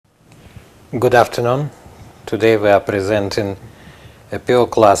Good afternoon. Today we are presenting a pure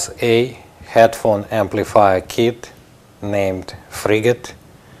Class A headphone amplifier kit named Frigate.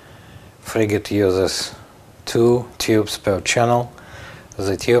 Frigate uses 2 tubes per channel.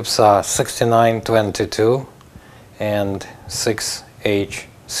 The tubes are 6922 and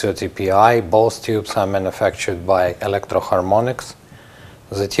 6H30Pi. Both tubes are manufactured by Electro-Harmonics.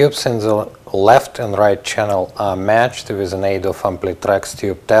 The tubes in the left and right channel are matched with an aid of Amplitrax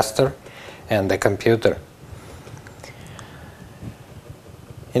tube tester and a computer.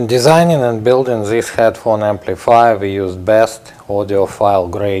 In designing and building this headphone amplifier, we used best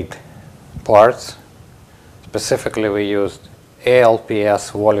audiophile grade parts. Specifically, we used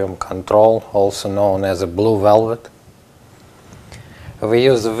ALPS volume control, also known as a blue velvet. We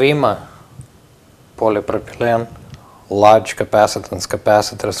used VIMA polypropylene large capacitance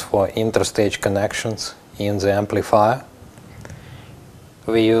capacitors for interstage connections in the amplifier.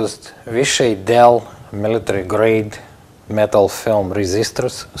 We used Vishay Dell military grade metal film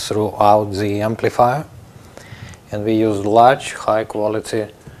resistors throughout the amplifier, and we used large high quality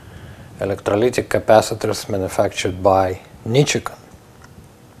electrolytic capacitors manufactured by Nichikan.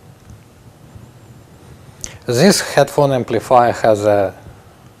 This headphone amplifier has a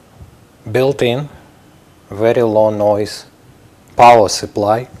built-in very low noise power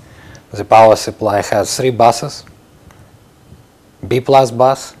supply. The power supply has 3 buses, B+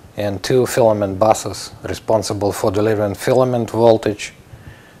 bus and 2 filament buses responsible for delivering filament voltage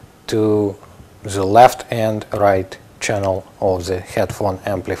to the left and right channel of the headphone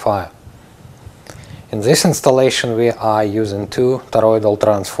amplifier. In this installation we are using 2 toroidal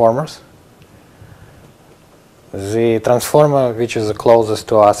transformers. The transformer which is the closest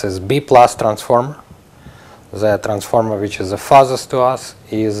to us is B+ transformer. The transformer which is the farthest to us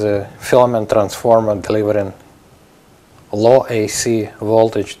is a filament transformer delivering low AC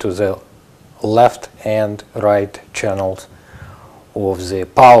voltage to the left and right channels of the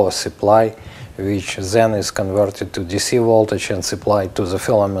power supply, which then is converted to DC voltage and supplied to the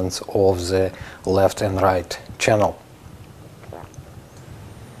filaments of the left and right channel.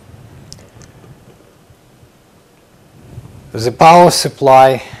 The power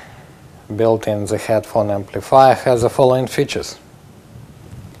supply built in the headphone amplifier has the following features.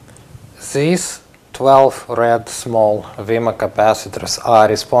 These 12 red small VIMA capacitors are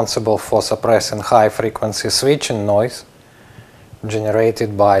responsible for suppressing high frequency switching noise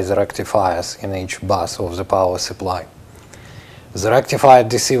generated by the rectifiers in each bus of the power supply. The rectified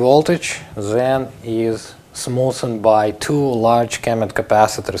DC voltage then is smoothened by 2 large CAMET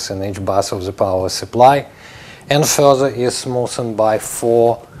capacitors in each bus of the power supply, and further is smoothened by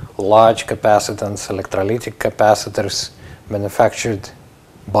 4 large capacitance electrolytic capacitors manufactured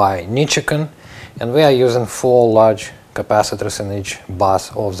by Nichikan, and we are using 4 large capacitors in each bus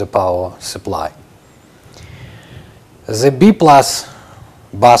of the power supply. The B+ bus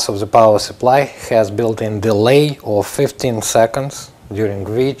of the power supply has built-in delay of 15 seconds, during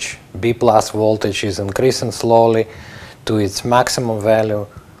which B+ voltage is increasing slowly to its maximum value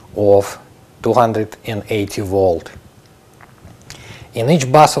of 280 volt. In each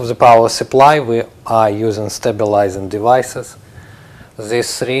bus of the power supply we are using stabilizing devices.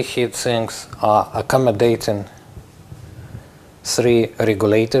 These 3 heat sinks are accommodating 3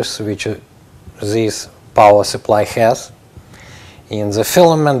 regulators which this power supply has. In the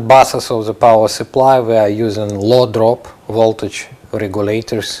filament buses of the power supply we are using low drop voltage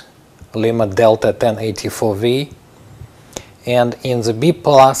regulators Lima Delta 1084V, and in the B+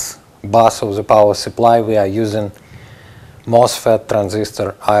 bus of the power supply we are using MOSFET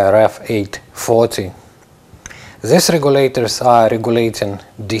transistor IRF 840. These regulators are regulating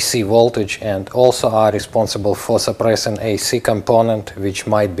DC voltage and also are responsible for suppressing AC component which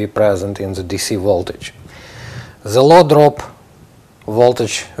might be present in the DC voltage. The low drop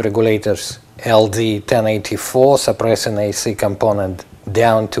voltage regulators LD 1084 suppressing AC component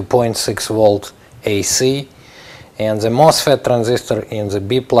down to 0.6 volt AC, and the MOSFET transistor in the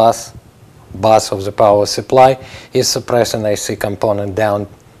B+ bus of the power supply is suppressing AC component down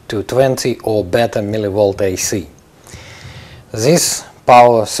to 20 or better millivolt AC. This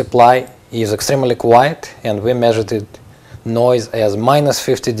power supply is extremely quiet, and we measured its noise as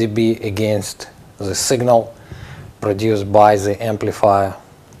 -50 dB against the signal produced by the amplifier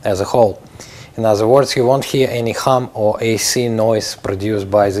as a whole. In other words, you won't hear any hum or AC noise produced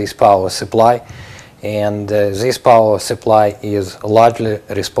by this power supply, and this power supply is largely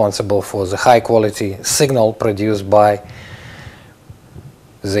responsible for the high quality signal produced by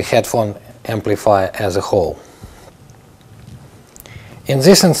the headphone amplifier as a whole. In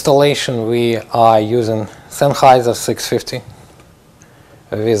this installation we are using Sennheiser 650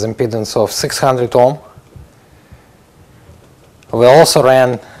 with impedance of 600 ohm. We also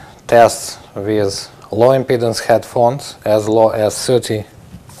ran tests with low impedance headphones as low as 30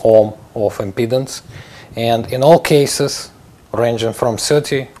 ohm of impedance, and in all cases ranging from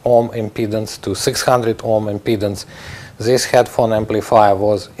 30 ohm impedance to 600 ohm impedance, this headphone amplifier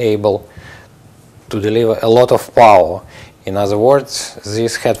was able to deliver a lot of power. In other words,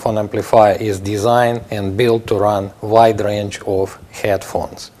 this headphone amplifier is designed and built to run a wide range of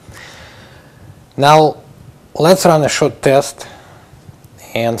headphones. Now let's run a short test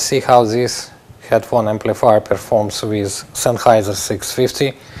and see how this headphone amplifier performs with Sennheiser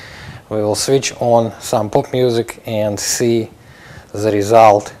 650. We will switch on some pop music and see the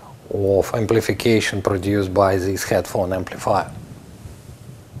result of amplification produced by this headphone amplifier.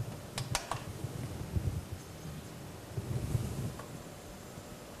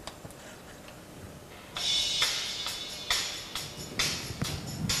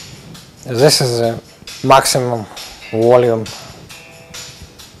 This is the maximum volume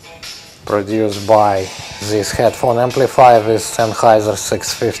produced by this headphone amplifier with Sennheiser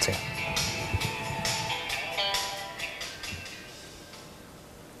 650.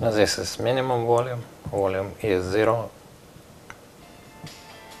 Now this is minimum volume, volume is 0,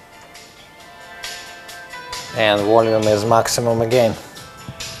 and volume is maximum again.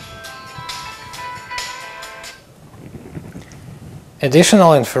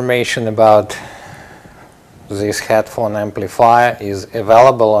 Additional information about this headphone amplifier is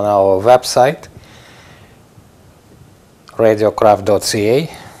available on our website radiocraft.ca.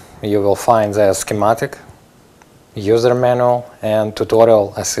 You will find the schematic, user manual and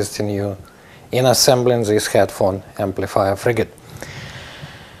tutorial assisting you in assembling this headphone amplifier Frigate.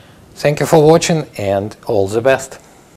 Thank you for watching and all the best.